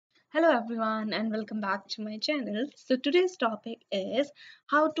Hello everyone and welcome back to my channel. So today's topic is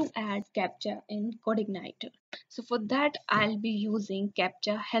how to add captcha in CodeIgniter. So for that I'll be using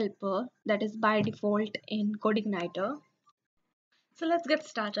captcha helper that is by default in CodeIgniter. So let's get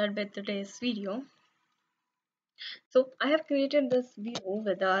started with today's video. So I have created this view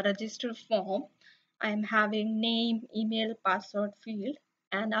with a register form. I'm having name, email, password field,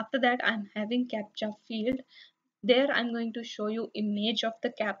 and after that I'm having captcha field. There I'm going to show you image of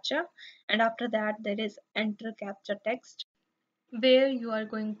the captcha, and after that there is enter captcha text where you are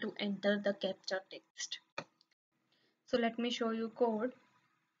going to enter the captcha text. So let me show you code.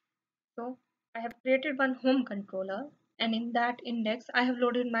 So I have created one home controller, and in that index I have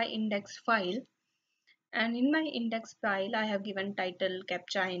loaded my index file, and in my index file I have given title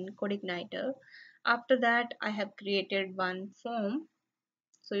captcha in CodeIgniter. After that I have created one form,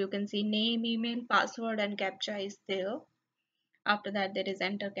 so you can see name, email, password and captcha is there. After that there is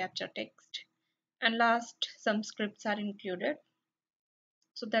enter captcha text, and last some scripts are included.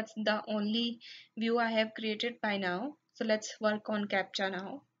 So that's the only view I have created by now. So let's work on captcha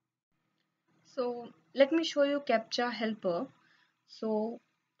now. So let me show you captcha helper. So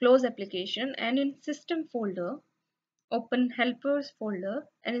close application, and in system folder open helpers folder,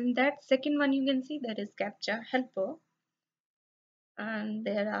 and in that second one you can see there is captcha helper, and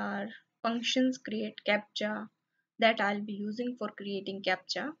there are functions create captcha that I'll be using for creating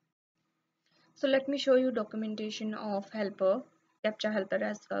captcha. So let me show you documentation of helper, captcha helper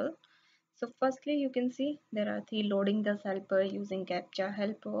as well. So firstly you can see there are three loading this helper using captcha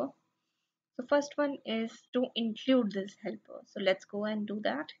helper. So first one is to include this helper. So let's go and do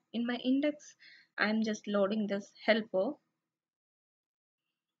that. In my index I'm just loading this helper.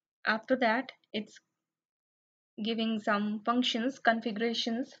 After that it's giving some functions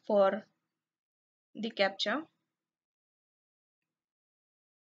configurations for the captcha.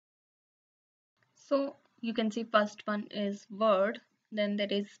 So you can see first one is word, then there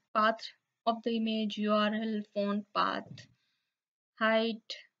is path of the image, URL, font, path,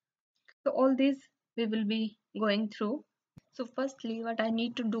 height. So all these we will be going through. So firstly what I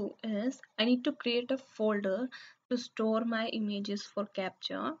need to do is I need to create a folder to store my images for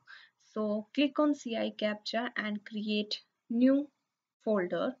captcha. So click on CI captcha and create new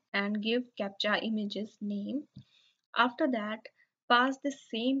folder and give captcha images name. After that pass the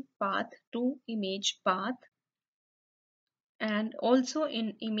same path to image path, and also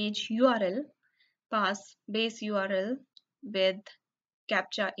in image URL pass base URL with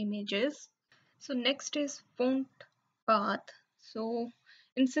captcha images. So next is font path. So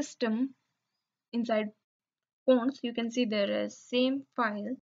in system inside fonts you can see there is same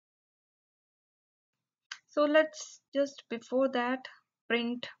file. So let's just before that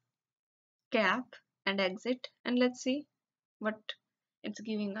print cap and exit, and let's see what it's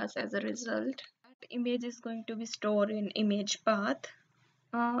giving us as a result. That image is going to be stored in image path.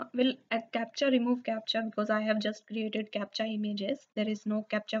 Will at captcha remove captcha because I have just created captcha images. There is no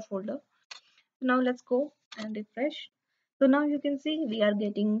captcha folder. Now let's go and refresh. So now you can see we are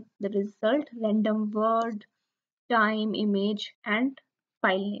getting the result: random word, time, image and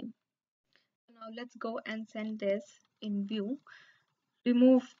file name. Now let's go and send this in view.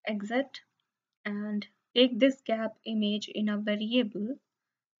 Remove exit and take this cap image in a variable,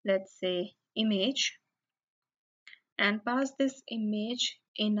 let's say image, and pass this image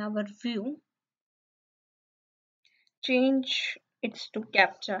in our view. Change it to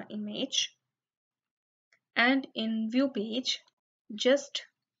captcha image, and in view page just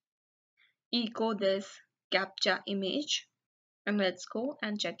echo this captcha image, and let's go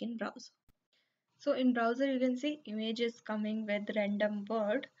and check in browser. So in browser you can see image is coming with random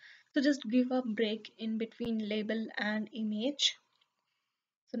word. So just give a break in between label and image.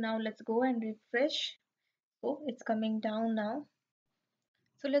 So now let's go and refresh. So it's coming down now.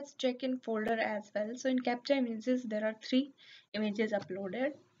 So let's check in folder as well. So in captcha images there are three images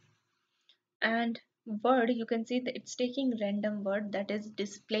uploaded, and word you can see that it's taking random word that is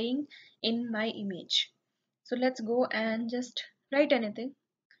displaying in my image. So let's go and just write anything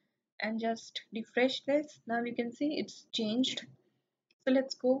and just refresh this. Now you can see it's changed. So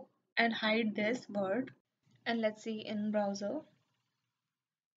let's go and hide this word, and let's see in browser.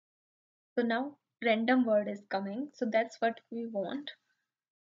 So now random word is coming, so that's what we want.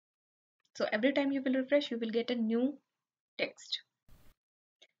 So every time you will refresh you will get a new text.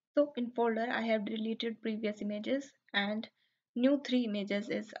 So in folder I have deleted previous images, and new three images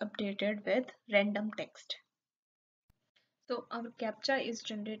is updated with random text. So our captcha is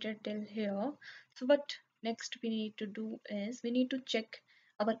generated till here. So what next we need to do is we need to check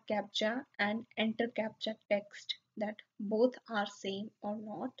our captcha and enter captcha text that both are same or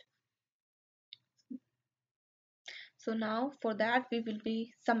not. So now for that we will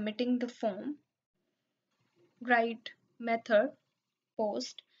be submitting the form. Write method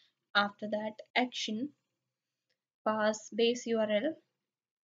post, after that action, pass base URL,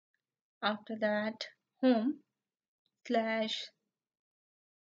 after that home slash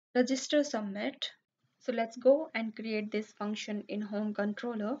register submit. So let's go and create this function in home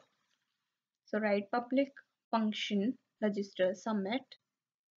controller. So write public function register submit.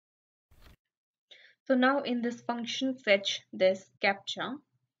 So now in this function fetch this captcha,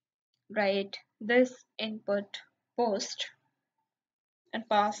 write this input post and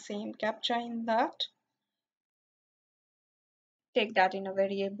pass same captcha in that. Take that in a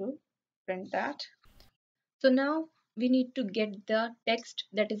variable, print that. So now we need to get the text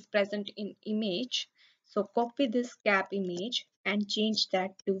that is present in image. So copy this cap image and change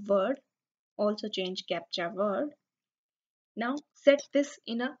that to word. Also change captcha word. Now set this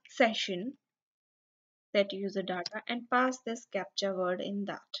in a session, set user data and pass this captcha word in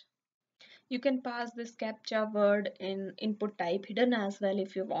that. You can pass this captcha word in input type hidden as well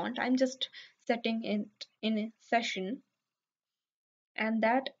if you want. I'm just setting it in a session, and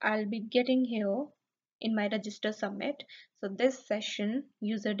that I'll be getting here in my register submit. So this session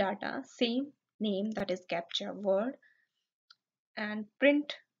user data, same name, that is captcha word, and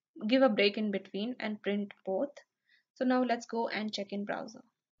print, give a break in between and print both. So now let's go and check in browser.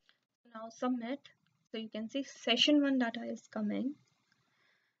 Now submit. So you can see session 1 data is coming.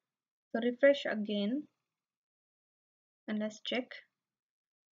 So refresh again and let's check.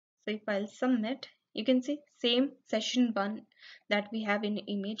 So if I'll submit, you can see same session 1 that we have in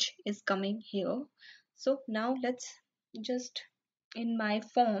image is coming here. So now let's just in my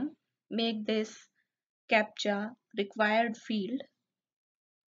form make this captcha required field,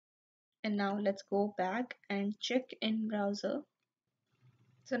 and now let's go back and check in browser.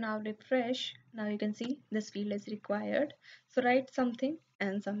 So now refresh. Now you can see this field is required. So write something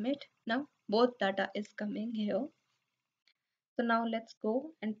and submit. Now both data is coming here. So now let's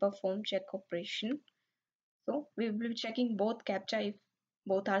go and perform check operation. So we will be checking both captcha if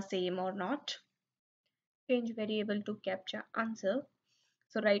both are same or not. Change variable to captcha answer.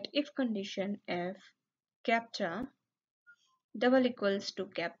 So write if condition if captcha double equals to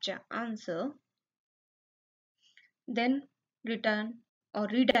captcha answer, then return or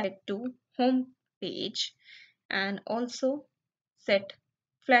redirect to home page, and also set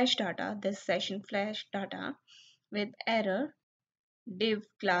flash data, this session flash data with error div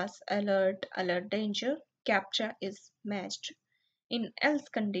class alert danger captcha is matched. In else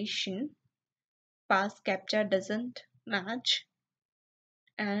condition, pass captcha doesn't match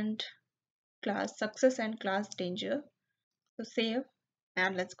and class success and class danger. So save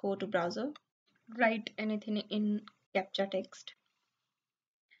and let's go to browser. Write anything in captcha text.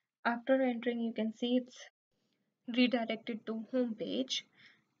 After entering, you can see it's redirected to home page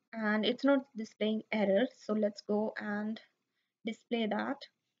and it's not displaying error. So let's go and display that.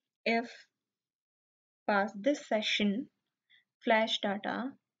 If pass this session flash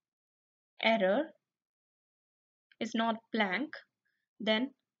data error is not blank,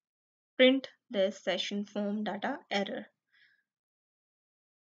 then print this session form data error.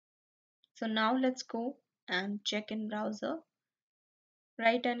 So now let's go and check in browser.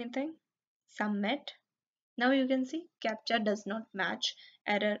 Write anything, submit. Now you can see captcha does not match,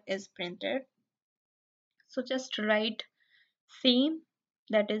 error is printed. So just write same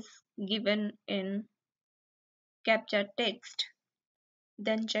that is given in captcha text,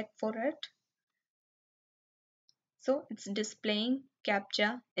 then check for it. So it's displaying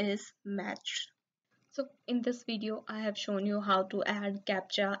captcha is matched. So in this video I have shown you how to add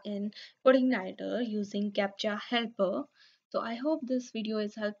captcha in CodeIgniter using captcha helper. So I hope this video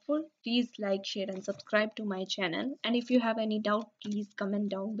is helpful. Please like, share and subscribe to my channel, and if you have any doubt please comment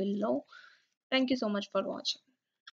down below. Thank you so much for watching.